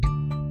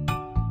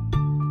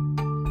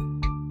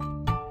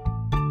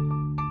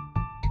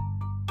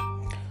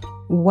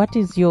What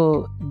is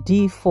your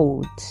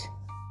default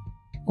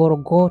or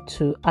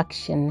go-to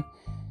action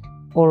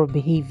or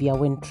behavior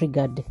when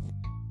triggered?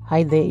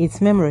 Hi there,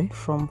 it's Memory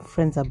from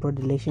Friends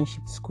Abroad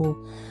Relationship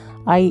School.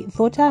 I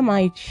thought I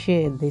might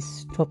share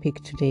this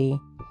topic today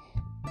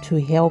to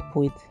help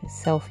with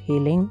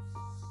self-healing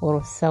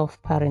or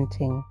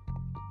self-parenting.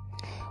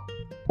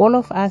 All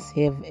of us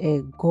have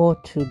a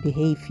go-to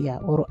behavior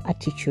or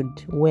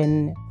attitude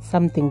when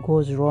something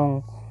goes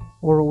wrong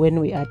or when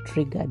we are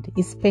triggered,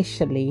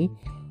 especially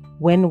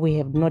when we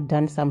have not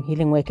done some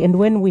healing work. And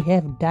when we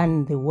have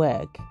done the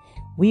work,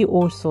 we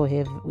also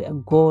have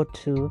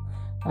go-to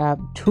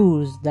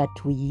tools that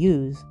we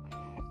use.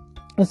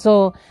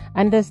 So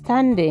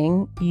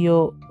understanding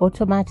your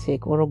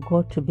automatic or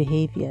go-to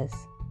behaviors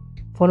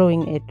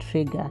following a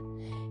trigger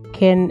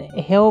can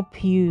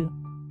help you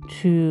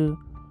to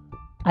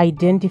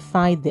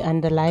identify the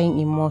underlying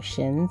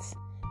emotions,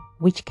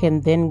 which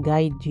can then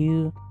guide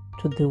you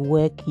to the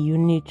work you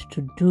need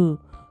to do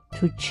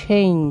to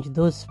change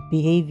those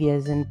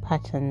behaviors and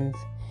patterns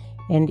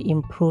and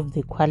improve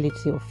the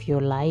quality of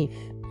your life.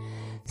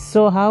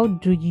 So how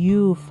do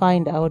you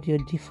find out your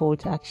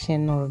default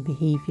action or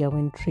behavior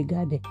when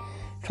triggered?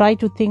 Try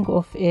to think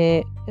of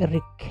a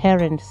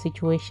recurrent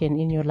situation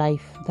in your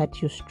life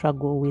that you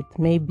struggle with.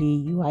 Maybe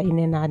you are in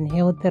an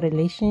unhealthy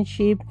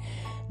relationship.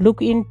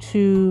 Look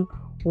into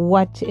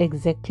what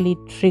exactly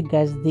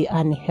triggers the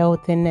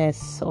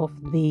unhealthiness of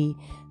the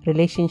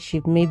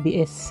relationship. Maybe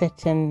a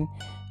certain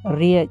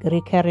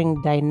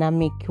recurring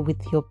dynamic with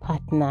your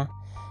partner.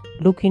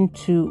 Look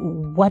into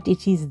what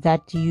it is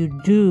that you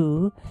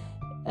do,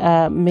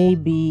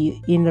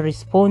 maybe in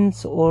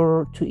response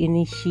or to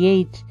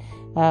initiate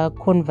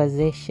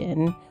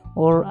conversation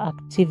or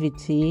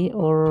activity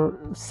or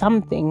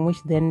something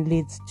which then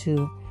leads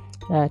to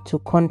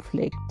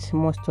conflict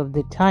most of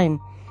the time.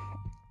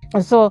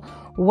 So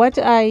what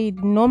I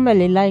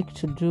normally like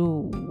to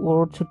do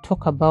or to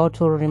talk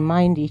about or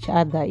remind each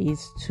other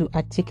is to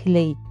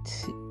articulate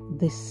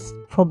this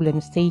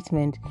problem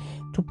statement,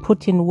 to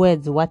put in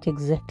words what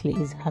exactly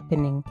is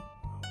happening.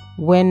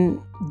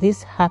 When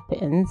this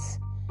happens,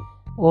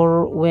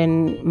 or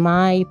when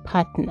my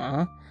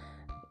partner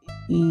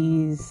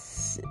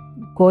is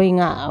going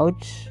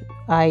out,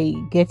 I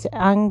get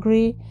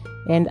angry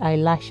and I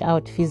lash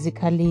out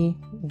physically,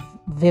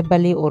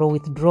 verbally, or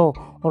withdraw,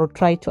 or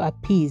try to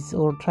appease,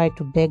 or try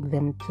to beg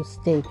them to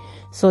stay.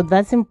 So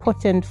that's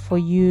important for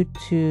you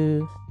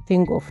to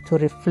think of, to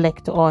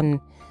reflect on.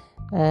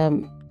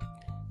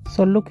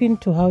 So look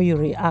into how you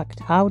react.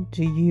 How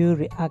do you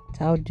react?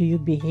 How do you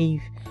behave?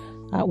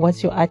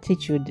 What's your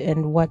attitude,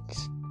 and what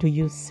do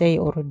you say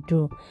or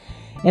do?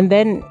 And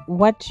then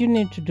what you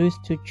need to do is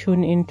to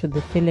tune into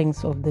the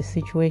feelings of the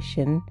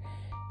situation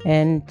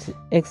and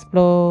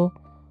explore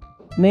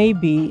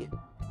maybe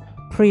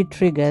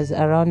pre-triggers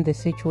around the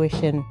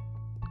situation.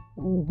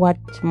 What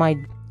might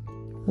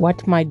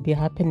be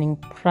happening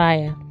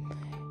prior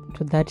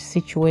to that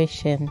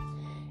situation,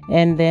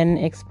 and then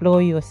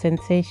explore your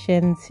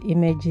sensations,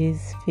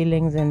 images,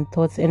 feelings, and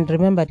thoughts. And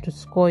remember to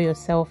score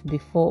yourself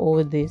before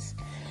all this.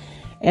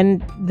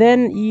 And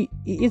then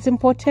it's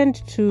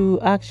important to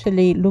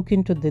actually look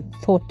into the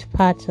thought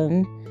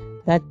pattern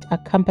that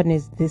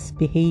accompanies this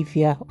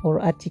behavior or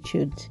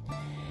attitude,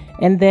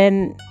 and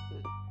then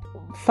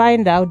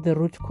find out the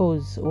root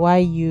cause, why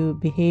you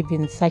behave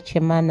in such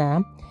a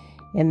manner,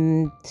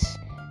 and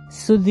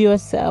soothe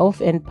yourself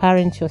and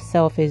parent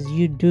yourself as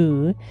you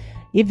do,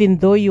 even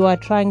though you are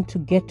trying to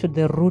get to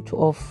the root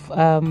of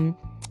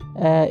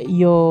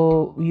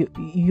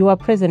you are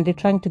presently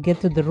trying to get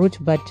to the root,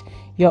 but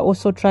you are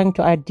also trying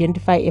to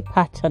identify a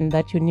pattern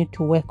that you need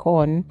to work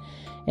on,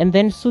 and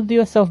then soothe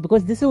yourself,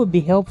 because this will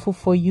be helpful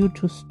for you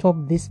to stop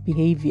this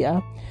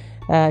behavior,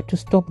 to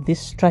stop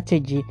this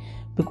strategy.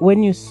 But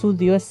when you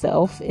soothe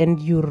yourself and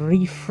you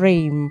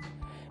reframe,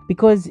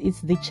 because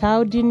it's the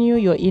child in you,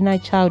 your inner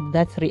child,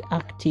 that's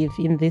reactive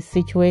in this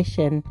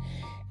situation.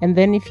 And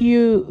then if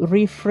you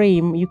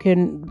reframe, you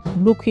can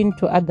look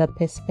into other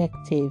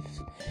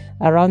perspectives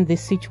around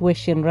this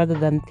situation rather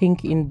than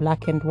think in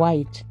black and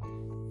white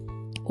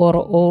or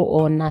all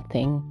or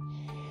nothing.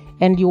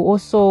 And you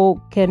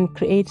also can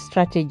create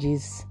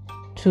strategies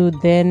to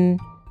then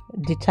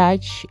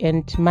detach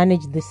and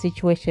manage the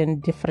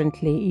situation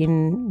differently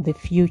in the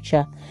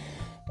future.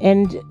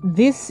 And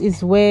this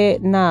is where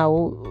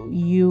now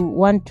you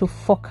want to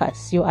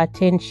focus your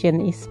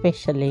attention,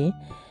 especially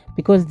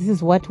because this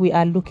is what we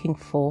are looking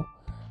for,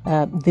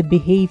 the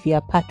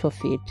behavior part of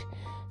it.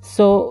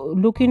 So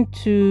looking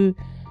to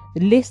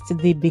list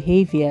the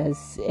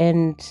behaviors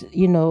and,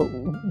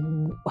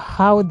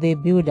 how they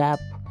build up,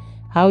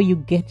 how you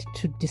get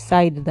to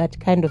decide that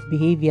kind of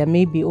behavior.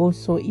 Maybe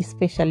also,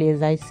 especially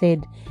as I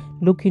said,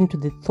 look into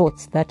the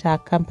thoughts that are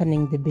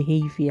accompanying the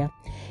behavior.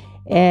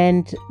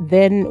 And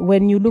then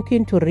when you look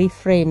into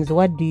reframes,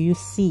 what do you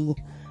see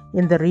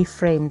in the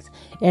reframes?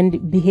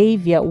 And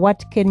behavior,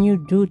 what can you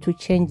do to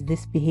change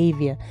this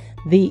behavior?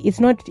 It's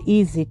not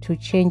easy to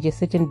change a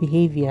certain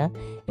behavior.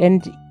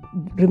 And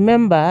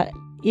remember,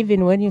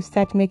 even when you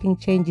start making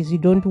changes, you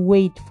don't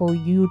wait for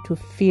you to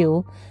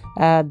feel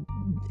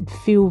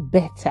feel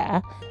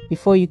better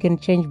before you can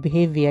change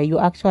behavior. You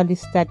actually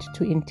start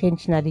to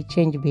intentionally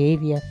change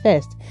behavior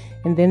first,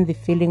 and then the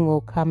feeling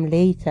will come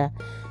later.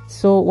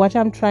 So what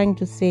I'm trying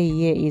to say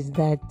here is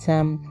that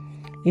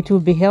it will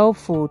be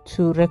helpful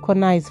to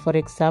recognize, for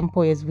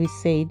example, as we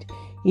said,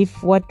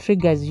 if what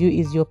triggers you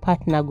is your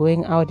partner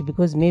going out,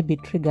 because maybe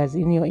triggers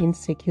in your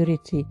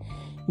insecurity,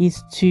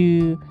 is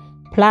to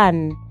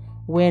plan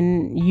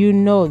when you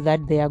know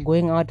that they are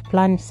going out,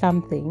 plan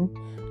something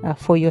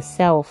for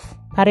yourself.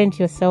 Parent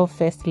yourself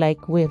first,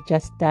 like we have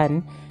just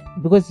done,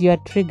 because you are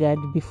triggered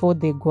before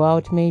they go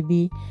out.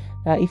 Maybe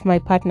if my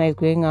partner is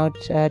going out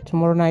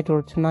tomorrow night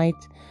or tonight,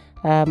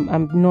 I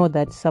know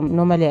that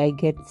normally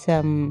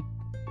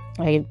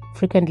I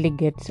frequently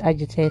get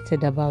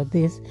agitated about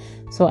this,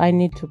 so I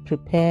need to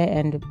prepare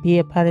and be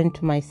a parent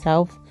to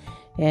myself,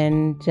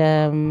 and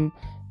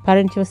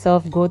parent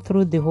yourself, go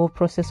through the whole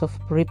process of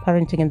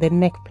pre-parenting, and then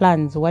make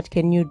plans. What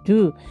can you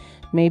do?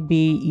 Maybe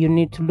you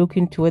need to look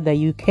into whether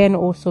you can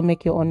also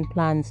make your own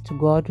plans to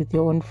go out with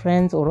your own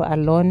friends or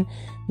alone.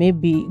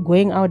 Maybe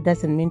going out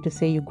doesn't mean to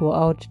say you go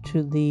out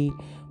to the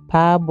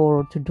pub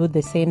or to do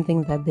the same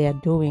thing that they are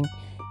doing.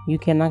 You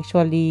can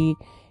actually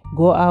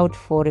go out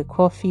for a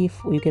coffee,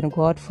 you can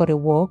go out for a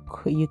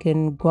walk, you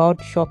can go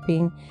out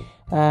shopping,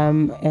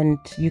 and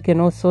you can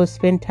also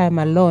spend time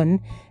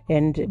alone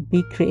and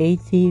be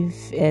creative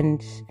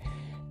and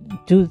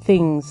do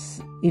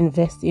things,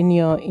 invest in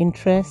your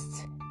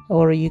interests,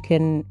 or you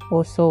can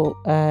also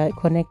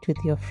connect with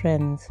your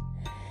friends.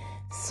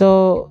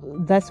 So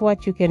that's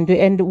what you can do.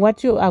 And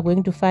what you are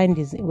going to find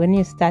is when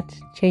you start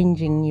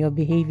changing your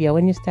behavior,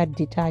 when you start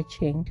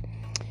detaching,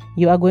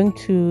 you are going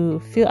to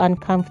feel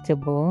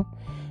uncomfortable.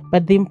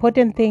 But the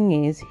important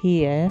thing is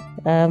here,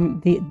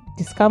 the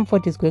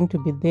discomfort is going to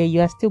be there.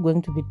 You are still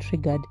going to be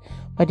triggered,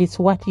 but it's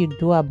what you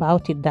do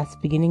about it that's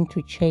beginning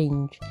to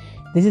change.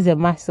 This is a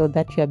muscle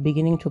that you are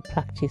beginning to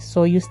practice.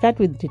 So you start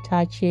with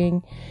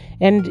detaching,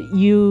 and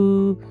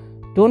you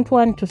don't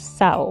want to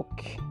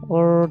sulk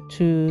or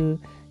to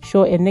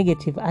show a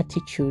negative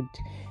attitude.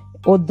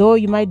 Although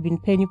you might be in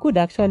pain, you could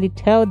actually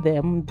tell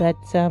them that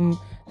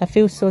I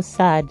feel so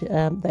sad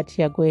that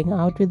you are going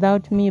out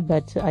without me,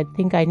 but I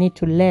think I need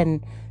to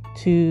learn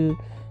to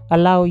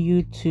allow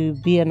you to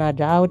be an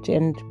adult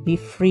and be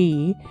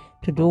free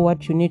to do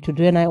what you need to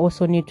do. And I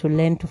also need to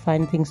learn to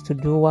find things to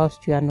do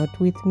whilst you are not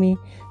with me,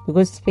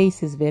 because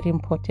space is very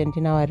important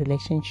in our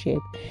relationship,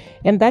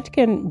 and that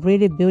can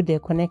really build a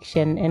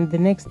connection. And the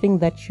next thing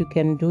that you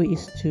can do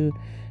is to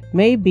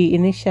maybe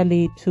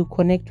initially to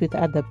connect with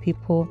other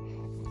people,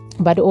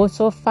 but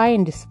also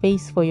find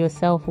space for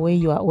yourself where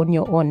you are on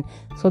your own,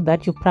 so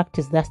that you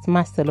practice that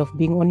muscle of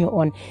being on your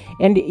own.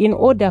 And in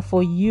order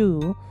for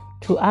you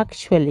to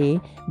actually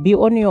be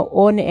on your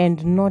own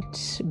and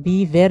not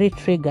be very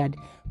triggered,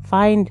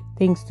 find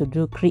things to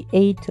do,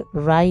 create,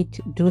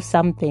 write, do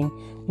something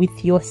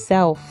with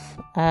yourself,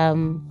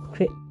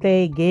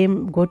 play a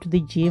game, go to the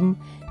gym,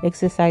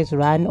 exercise,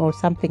 run, or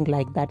something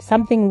like that.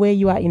 Something where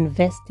you are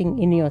investing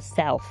in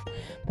yourself.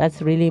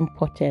 That's really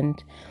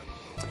important.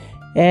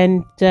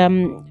 And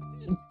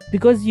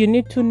because you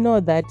need to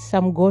know that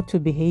some go-to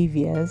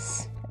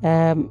behaviors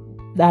are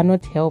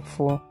not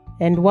helpful.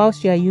 And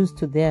whilst you are used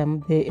to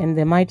them,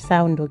 they might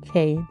sound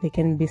okay, they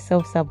can be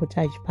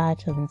self-sabotage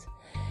patterns.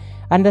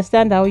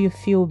 Understand how you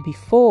feel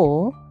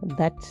before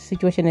that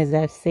situation, as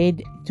I've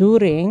said,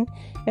 during,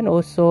 and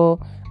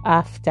also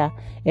after,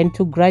 and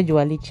to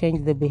gradually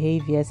change the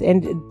behaviors.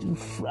 And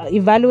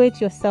evaluate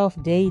yourself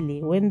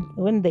daily.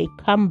 When they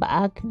come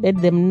back,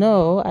 let them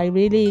know, I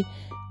really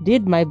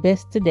did my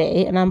best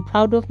today and I'm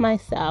proud of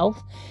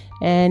myself,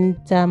 and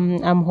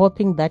I'm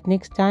hoping that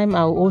next time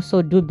I'll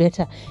also do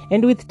better.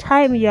 And with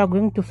time, you are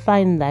going to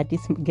find that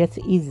it gets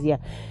easier,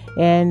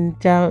 and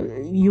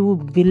you will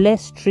be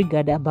less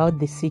triggered about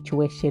the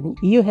situation.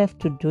 You have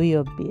to do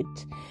your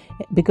bit,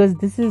 because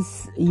this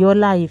is your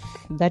life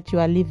that you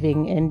are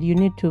living, and you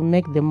need to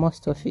make the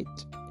most of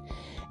it.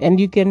 And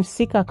you can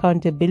seek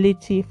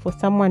accountability for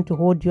someone to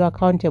hold you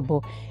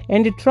accountable,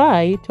 and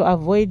try to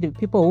avoid the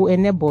people who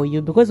enable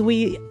you, because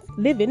we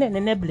live in an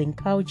enabling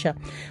culture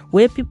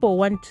where people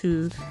want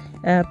to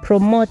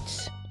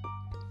promote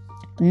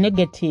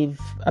negative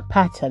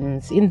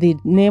patterns in the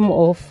name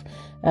of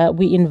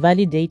we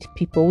invalidate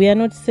people. We are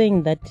not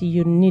saying that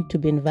you need to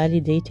be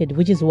invalidated,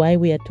 which is why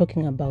we are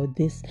talking about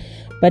this.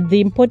 But the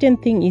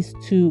important thing is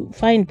to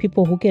find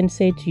people who can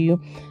say to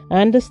you,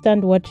 I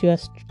understand that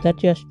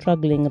you are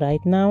struggling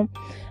right now,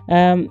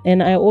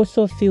 and I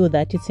also feel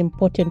that it's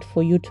important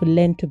for you to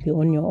learn to be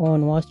on your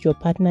own whilst your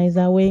partner is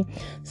away.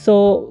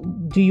 So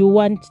do you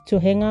want to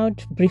hang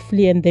out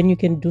briefly and then you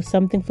can do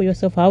something for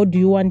yourself? How do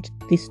you want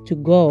this to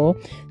go,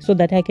 so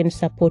that I can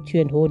support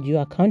you and hold you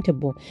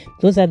accountable?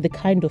 Those are the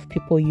kind of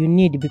people you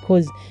need,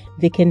 because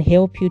they can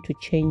help you to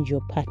change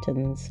your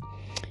patterns.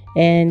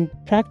 And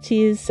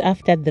practice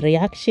after the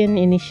reaction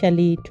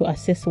initially to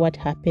assess what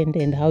happened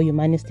and how you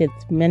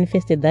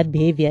manifested that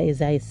behavior,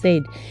 as I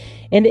said.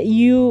 And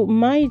you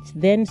might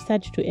then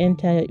start to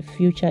enter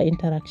future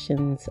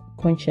interactions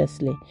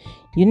consciously.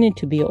 You need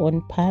to be your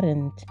own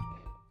parent.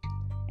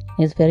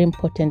 is very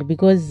important,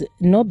 because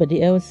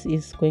nobody else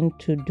is going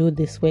to do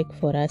this work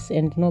for us,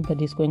 and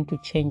nobody is going to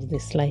change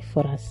this life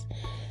for us.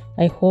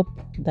 I hope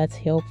that's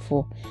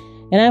helpful.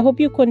 And I hope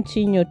you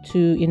continue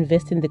to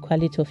invest in the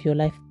quality of your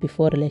life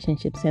before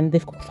relationships. And the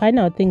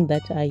final thing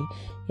that I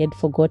had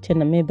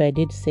forgotten, and maybe I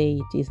did say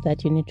it, is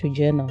that you need to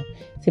journal.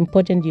 It's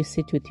important you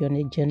sit with your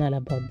journal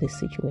about these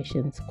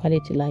situations.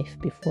 Quality life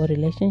before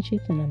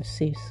relationships, and I'll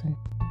see you soon.